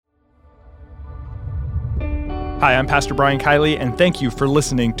Hi, I'm Pastor Brian Kiley, and thank you for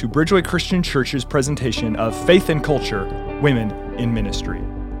listening to Bridgeway Christian Church's presentation of Faith and Culture, Women in Ministry.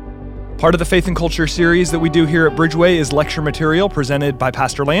 Part of the Faith and Culture series that we do here at Bridgeway is lecture material presented by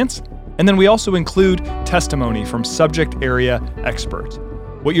Pastor Lance, and then we also include testimony from subject area experts.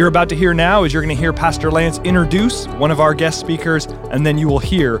 What you're about to hear now is you're going to hear Pastor Lance introduce one of our guest speakers, and then you will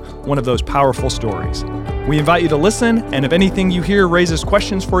hear one of those powerful stories. We invite you to listen, and if anything you hear raises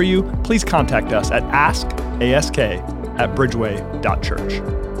questions for you, please contact us at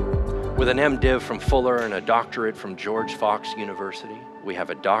ask@bridgeway.church. With an MDiv from Fuller and a doctorate from George Fox University, we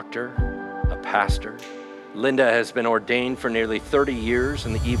have a doctor, a pastor. Linda has been ordained for nearly 30 years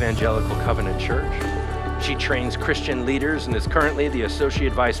in the Evangelical Covenant Church. She trains Christian leaders and is currently the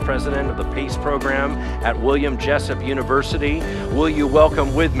Associate Vice President of the PACE program at William Jessup University. Will you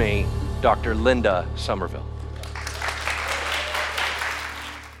welcome with me Dr. Linda Sommerville?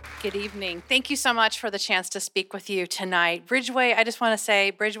 Good evening. Thank you so much for the chance to speak with you tonight. Bridgeway, I just want to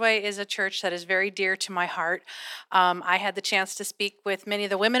say, Bridgeway is a church that is very dear to my heart. I had the chance to speak with many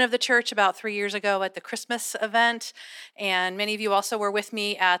of the women of the church about 3 years ago at the Christmas event, and many of you also were with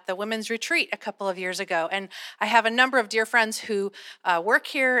me at the women's retreat a couple of years ago. And I have a number of dear friends who work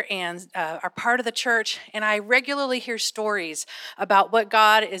here and are part of the church, and I regularly hear stories about what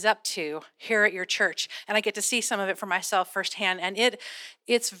God is up to here at your church, and I get to see some of it for myself firsthand, and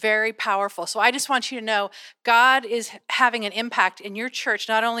it's very powerful. So I just want you to know God is having an impact in your church,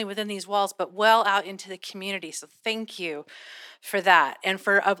 not only within these walls, but well out into the community. So thank you for that and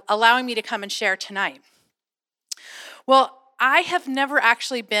for allowing me to come and share tonight. Well, I have never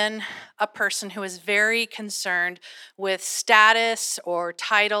actually been a person who is very concerned with status or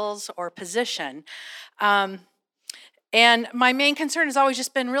titles or position. And my main concern has always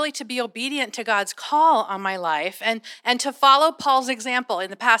just been really to be obedient to God's call on my life and to follow Paul's example in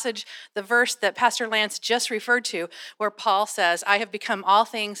the passage, the verse that Pastor Lance just referred to, where Paul says, I have become all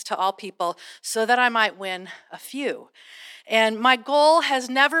things to all people so that I might win a few. And my goal has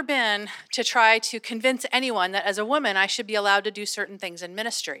never been to try to convince anyone that as a woman, I should be allowed to do certain things in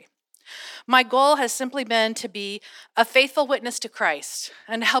ministry. My goal has simply been to be a faithful witness to Christ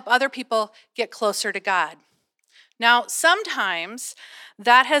and to help other people get closer to God. Now, sometimes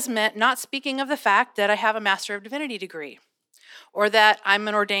that has meant not speaking of the fact that I have a Master of Divinity degree, or that I'm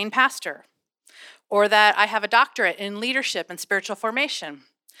an ordained pastor, or that I have a doctorate in leadership and spiritual formation,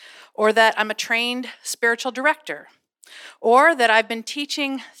 or that I'm a trained spiritual director, or that I've been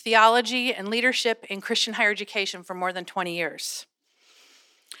teaching theology and leadership in Christian higher education for more than 20 years.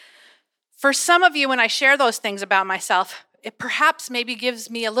 For some of you, when I share those things about myself, it perhaps maybe gives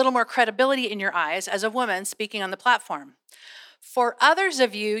me a little more credibility in your eyes as a woman speaking on the platform. For others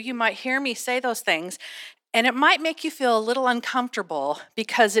of you, you might hear me say those things, and it might make you feel a little uncomfortable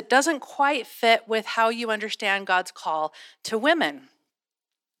because it doesn't quite fit with how you understand God's call to women.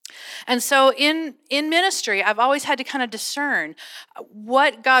 And so in ministry, I've always had to kind of discern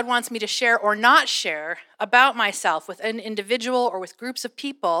what God wants me to share or not share about myself with an individual or with groups of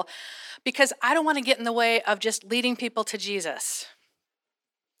people, because I don't want to get in the way of just leading people to Jesus.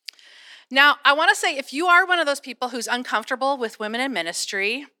 Now, I want to say, if you are one of those people who's uncomfortable with women in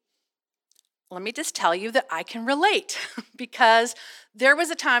ministry, let me just tell you that I can relate because there was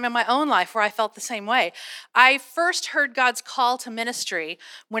a time in my own life where I felt the same way. I first heard God's call to ministry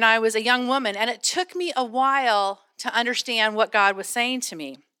when I was a young woman, and it took me a while to understand what God was saying to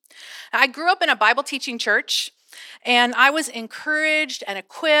me. I grew up in a Bible teaching church, and I was encouraged and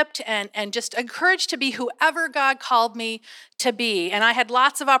equipped and just encouraged to be whoever God called me to be. And I had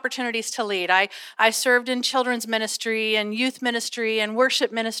lots of opportunities to lead. I served in children's ministry and youth ministry and worship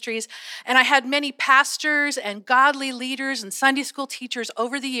ministries. And I had many pastors and godly leaders and Sunday school teachers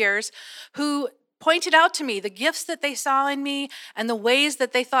over the years who pointed out to me the gifts that they saw in me and the ways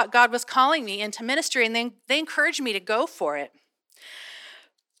that they thought God was calling me into ministry. And they encouraged me to go for it.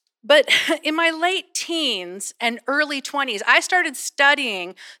 But in my late teens and early 20s, I started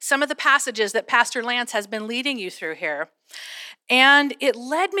studying some of the passages that Pastor Lance has been leading you through here. And it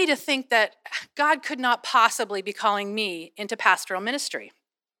led me to think that God could not possibly be calling me into pastoral ministry.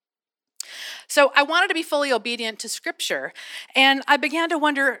 So I wanted to be fully obedient to Scripture. And I began to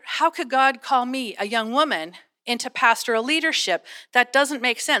wonder, how could God call me, a young woman, into pastoral leadership? That doesn't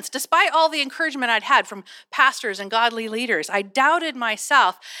make sense. Despite all the encouragement I'd had from pastors and godly leaders, I doubted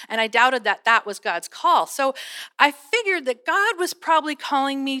myself, and I doubted that that was God's call. So I figured that God was probably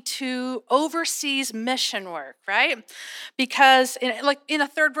calling me to overseas mission work, right? Because in a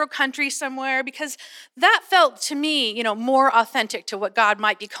third world country somewhere, because that felt to me, more authentic to what God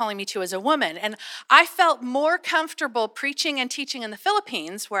might be calling me to as a woman. And I felt more comfortable preaching and teaching in the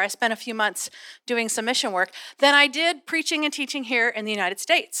Philippines, where I spent a few months doing some mission work, than I did preaching and teaching here in the United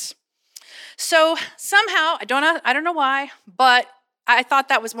States. So somehow, I don't know why, but I thought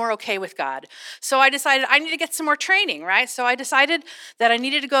that was more okay with God. So I decided I need to get some more training, right? So I decided that I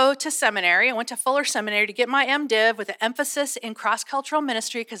needed to go to seminary. I went to Fuller Seminary to get my MDiv with an emphasis in cross-cultural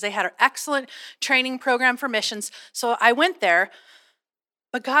ministry because they had an excellent training program for missions. So I went there,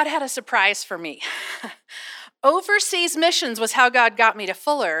 but God had a surprise for me. Overseas missions was how God got me to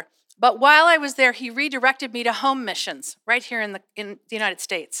Fuller, but while I was there, he redirected me to home missions right here in the United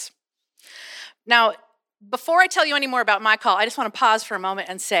States. Now, before I tell you any more about my call, I just want to pause for a moment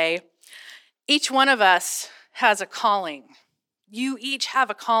and say, each one of us has a calling. You each have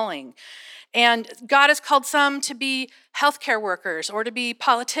a calling. And God has called some to be healthcare workers or to be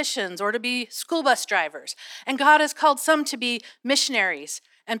politicians or to be school bus drivers. And God has called some to be missionaries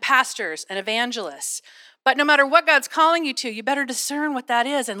and pastors and evangelists. But no matter what God's calling you to, you better discern what that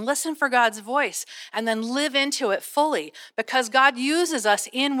is and listen for God's voice and then live into it fully, because God uses us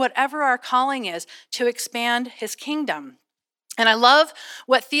in whatever our calling is to expand his kingdom. And I love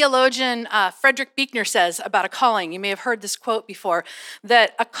what theologian Frederick Buechner says about a calling. You may have heard this quote before,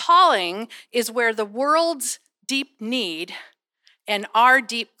 that a calling is where the world's deep need and our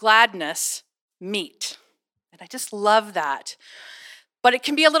deep gladness meet. And I just love that. But it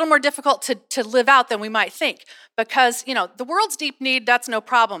can be a little more difficult to live out than we might think, because, the world's deep need, that's no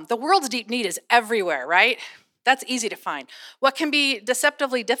problem. The world's deep need is everywhere, right? That's easy to find. What can be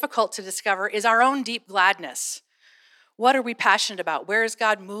deceptively difficult to discover is our own deep gladness. What are we passionate about? Where is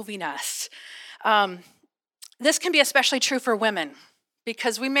God moving us? This can be especially true for women,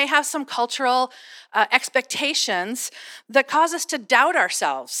 because we may have some cultural expectations that cause us to doubt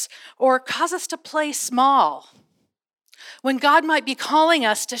ourselves or cause us to play small, when God might be calling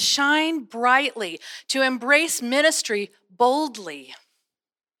us to shine brightly, to embrace ministry boldly.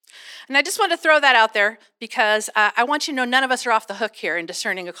 And I just want to throw that out there because I want you to know none of us are off the hook here in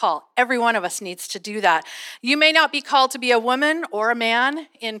discerning a call. Every one of us needs to do that. You may not be called to be a woman or a man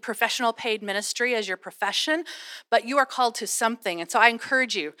in professional paid ministry as your profession, but you are called to something. And so I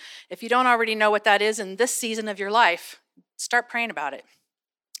encourage you, if you don't already know what that is in this season of your life, start praying about it.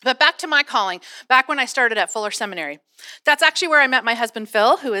 But back to my calling, back when I started at Fuller Seminary. That's actually where I met my husband,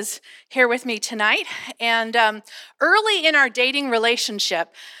 Phil, who is here with me tonight. And early in our dating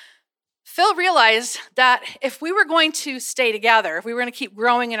relationship, Phil realized that if we were going to stay together, if we were going to keep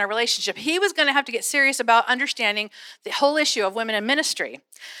growing in our relationship, he was going to have to get serious about understanding the whole issue of women in ministry.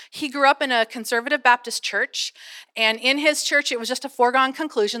 He grew up in a conservative Baptist church, and in his church, it was just a foregone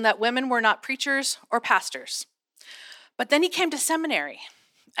conclusion that women were not preachers or pastors. But then he came to seminary,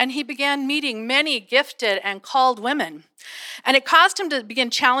 and he began meeting many gifted and called women. And it caused him to begin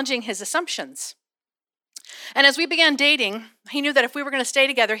challenging his assumptions. And as we began dating, he knew that if we were going to stay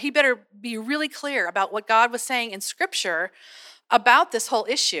together, he better be really clear about what God was saying in Scripture about this whole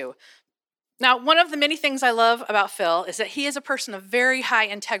issue. Now, one of the many things I love about Phil is that he is a person of very high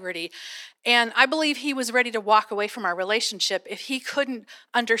integrity. And I believe he was ready to walk away from our relationship if he couldn't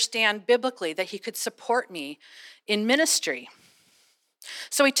understand biblically that he could support me in ministry.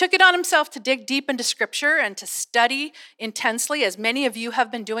 So he took it on himself to dig deep into Scripture and to study intensely, as many of you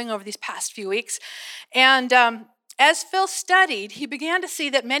have been doing over these past few weeks. And as Phil studied, he began to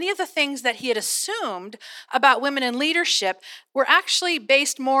see that many of the things that he had assumed about women in leadership were actually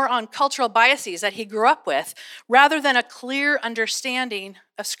based more on cultural biases that he grew up with, rather than a clear understanding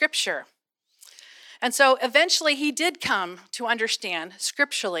of Scripture. And so eventually he did come to understand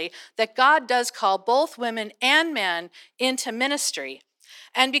scripturally that God does call both women and men into ministry.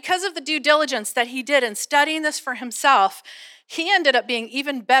 And because of the due diligence that he did in studying this for himself, he ended up being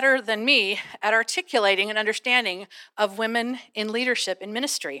even better than me at articulating an understanding of women in leadership in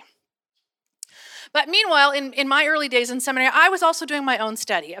ministry. But meanwhile, in my early days in seminary, I was also doing my own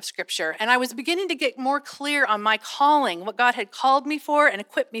study of Scripture, and I was beginning to get more clear on my calling, what God had called me for and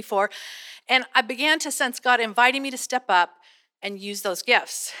equipped me for, and I began to sense God inviting me to step up and use those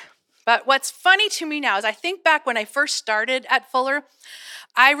gifts. But what's funny to me now is I think back when I first started at Fuller,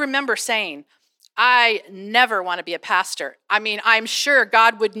 I remember saying, I never want to be a pastor. I mean, I'm sure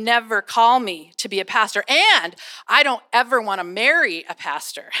God would never call me to be a pastor, and I don't ever want to marry a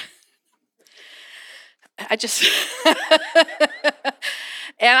pastor. I just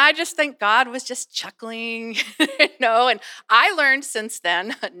think God was just chuckling, and I learned since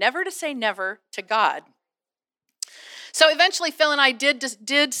then never to say never to God. So eventually, Phil and I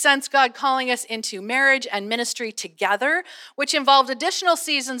did sense God calling us into marriage and ministry together, which involved additional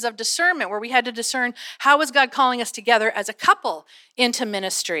seasons of discernment where we had to discern how was God calling us together as a couple into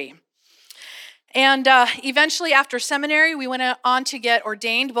ministry. And eventually, after seminary, we went on to get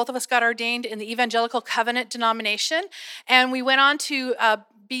ordained. Both of us got ordained in the Evangelical Covenant denomination, and we went on to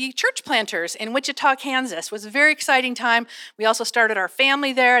be church planters in Wichita, Kansas. It was a very exciting time. We also started our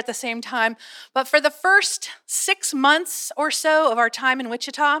family there at the same time. But for the first 6 months or so of our time in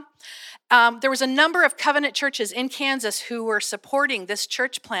Wichita, there was a number of covenant churches in Kansas who were supporting this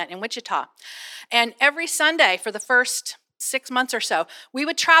church plant in Wichita. And every Sunday for the first 6 months or so, we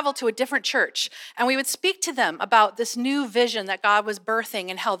would travel to a different church and we would speak to them about this new vision that God was birthing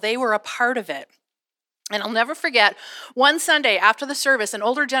and how they were a part of it. And I'll never forget, one Sunday after the service, an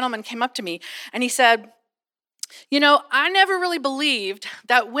older gentleman came up to me and he said, I never really believed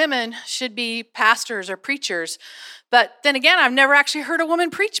that women should be pastors or preachers, but then again, I've never actually heard a woman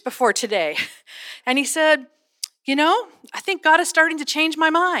preach before today. And he said, I think God is starting to change my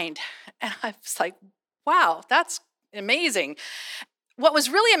mind. And I was like, wow, that's amazing. What was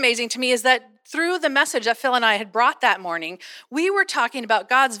really amazing to me is that through the message that Phil and I had brought that morning, we were talking about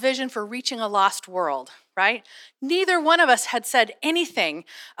God's vision for reaching a lost world, right? Neither one of us had said anything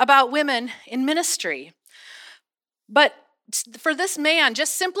about women in ministry. But for this man,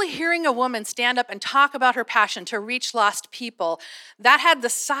 just simply hearing a woman stand up and talk about her passion to reach lost people, that had the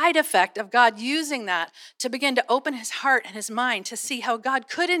side effect of God using that to begin to open his heart and his mind to see how God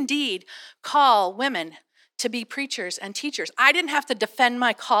could indeed call women to be preachers and teachers. I didn't have to defend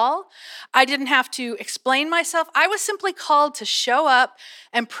my call. I didn't have to explain myself. I was simply called to show up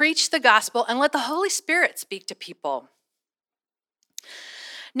and preach the gospel and let the Holy Spirit speak to people.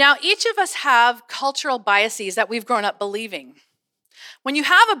 Now, each of us have cultural biases that we've grown up believing. When you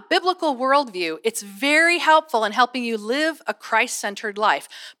have a biblical worldview, it's very helpful in helping you live a Christ-centered life.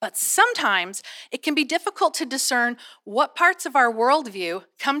 But sometimes it can be difficult to discern what parts of our worldview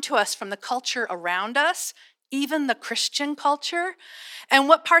come to us from the culture around us, even the Christian culture, and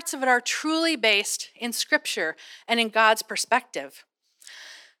what parts of it are truly based in Scripture and in God's perspective.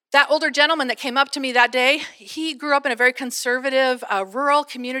 That older gentleman that came up to me that day, he grew up in a very conservative, rural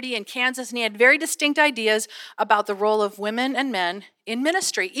community in Kansas, and he had very distinct ideas about the role of women and men in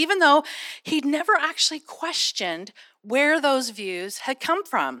ministry, even though he'd never actually questioned where those views had come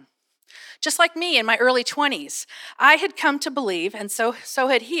from. Just like me in my early 20s, I had come to believe, and so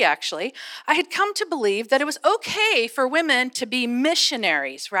had he actually, I had come to believe that it was okay for women to be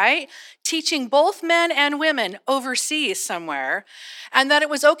missionaries, right? Teaching both men and women overseas somewhere, and that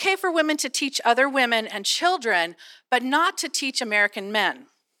it was okay for women to teach other women and children, but not to teach American men.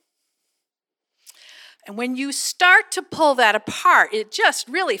 And when you start to pull that apart, it just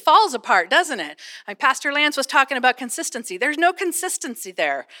really falls apart, doesn't it? Pastor Lance was talking about consistency. There's no consistency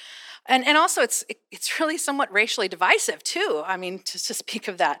there. And also, it's really somewhat racially divisive, too, to speak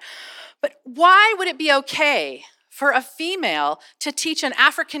of that. But why would it be okay for a female to teach an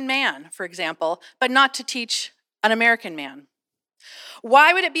African man, for example, but not to teach an American man?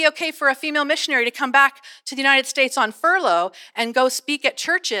 Why would it be okay for a female missionary to come back to the United States on furlough and go speak at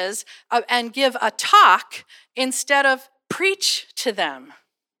churches and give a talk instead of preach to them,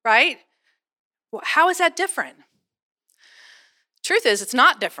 right? How is that different? Truth is, it's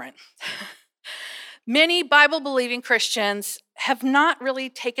not different. Many Bible-believing Christians have not really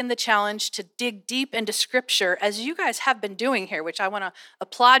taken the challenge to dig deep into Scripture, as you guys have been doing here, which I want to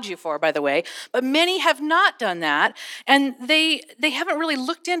applaud you for, by the way. But many have not done that, and they haven't really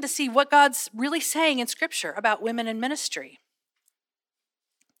looked in to see what God's really saying in Scripture about women in ministry.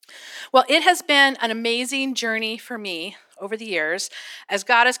 Well, it has been an amazing journey for me over the years as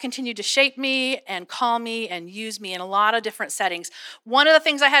God has continued to shape me and call me and use me in a lot of different settings. One of the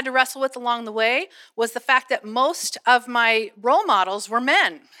things I had to wrestle with along the way was the fact that most of my role models were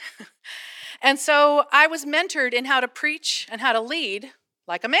men. And so I was mentored in how to preach and how to lead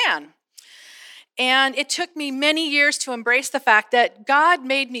like a man. And it took me many years to embrace the fact that God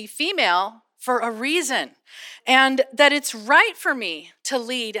made me female for a reason, and that it's right for me to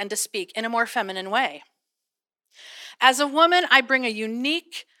lead and to speak in a more feminine way. As a woman, I bring a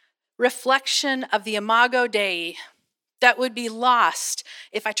unique reflection of the imago Dei that would be lost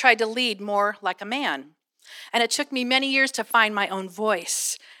if I tried to lead more like a man. And it took me many years to find my own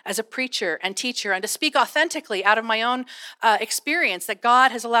voice as a preacher and teacher and to speak authentically out of my own experience that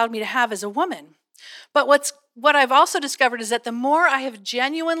God has allowed me to have as a woman. But what I've also discovered is that the more I have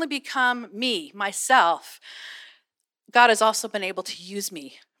genuinely become me, myself, God has also been able to use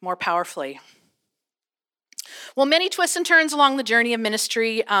me more powerfully. Well, many twists and turns along the journey of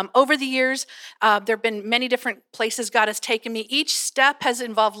ministry. Over the years, there have been many different places God has taken me. Each step has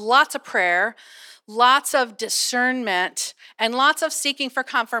involved lots of prayer, lots of discernment, and lots of seeking for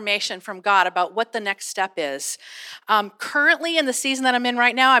confirmation from God about what the next step is. Currently, in the season that I'm in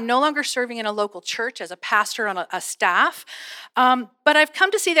right now, I'm no longer serving in a local church as a pastor on a staff, but I've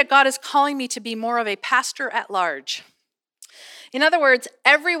come to see that God is calling me to be more of a pastor at large. In other words,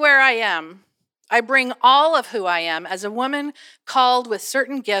 everywhere I am, I bring all of who I am as a woman called with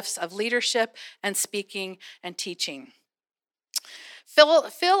certain gifts of leadership and speaking and teaching.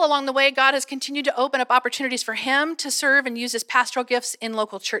 Phil, along the way, God has continued to open up opportunities for him to serve and use his pastoral gifts in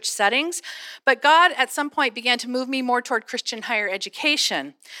local church settings. But God, at some point, began to move me more toward Christian higher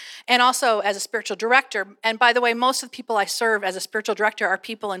education and also as a spiritual director. And by the way, most of the people I serve as a spiritual director are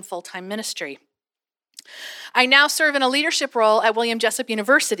people in full-time ministry. I now serve in a leadership role at Jessup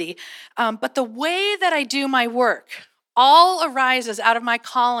University, but the way that I do my work all arises out of my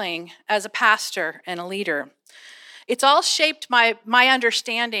calling as a pastor and a leader. It's all shaped my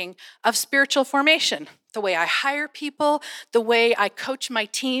understanding of spiritual formation, the way I hire people, the way I coach my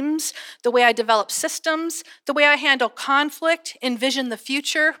teams, the way I develop systems, the way I handle conflict, envision the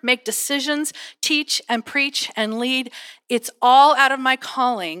future, make decisions, teach and preach and lead. It's all out of my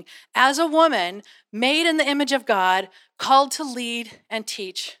calling as a woman made in the image of God, called to lead and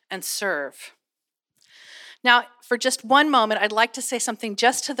teach and serve. Now, for just one moment, I'd like to say something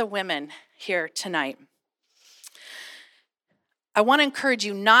just to the women here tonight. I want to encourage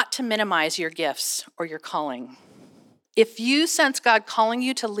you not to minimize your gifts or your calling. If you sense God calling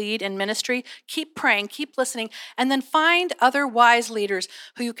you to lead in ministry, keep praying, keep listening, and then find other wise leaders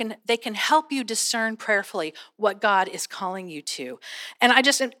who they can help you discern prayerfully what God is calling you to. And I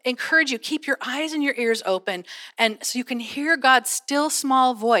just encourage you, keep your eyes and your ears open, and so you can hear God's still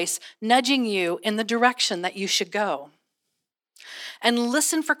small voice nudging you in the direction that you should go. And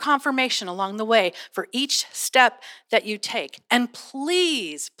listen for confirmation along the way for each step that you take. And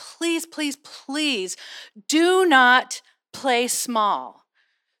please, please, please, please do not play small.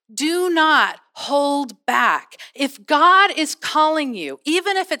 Do not hold back. If God is calling you,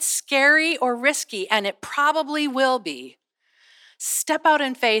 even if it's scary or risky, and it probably will be, step out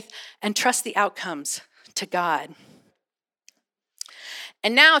in faith and trust the outcomes to God.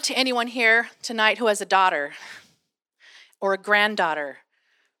 And now to anyone here tonight who has a daughter, or a granddaughter,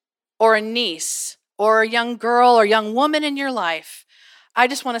 or a niece, or a young girl or young woman in your life, I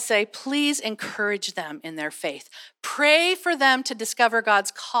just want to say, please encourage them in their faith. Pray for them to discover God's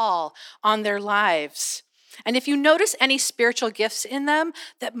call on their lives. And if you notice any spiritual gifts in them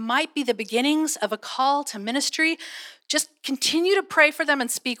that might be the beginnings of a call to ministry, just continue to pray for them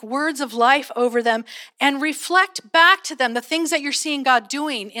and speak words of life over them and reflect back to them the things that you're seeing God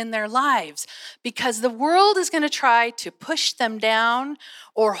doing in their lives. Because the world is going to try to push them down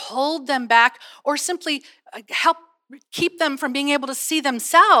or hold them back or simply help keep them from being able to see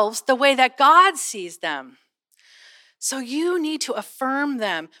themselves the way that God sees them. So you need to affirm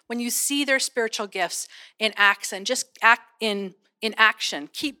them when you see their spiritual gifts in action. Just act in action.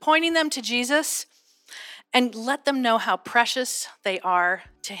 Keep pointing them to Jesus and let them know how precious they are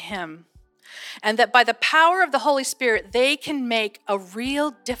to him. And that by the power of the Holy Spirit, they can make a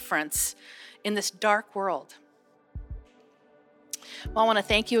real difference in this dark world. Well, I want to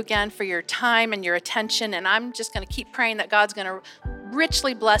thank you again for your time and your attention. And I'm just going to keep praying that God's going to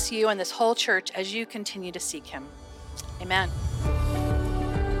richly bless you and this whole church as you continue to seek him. Amen.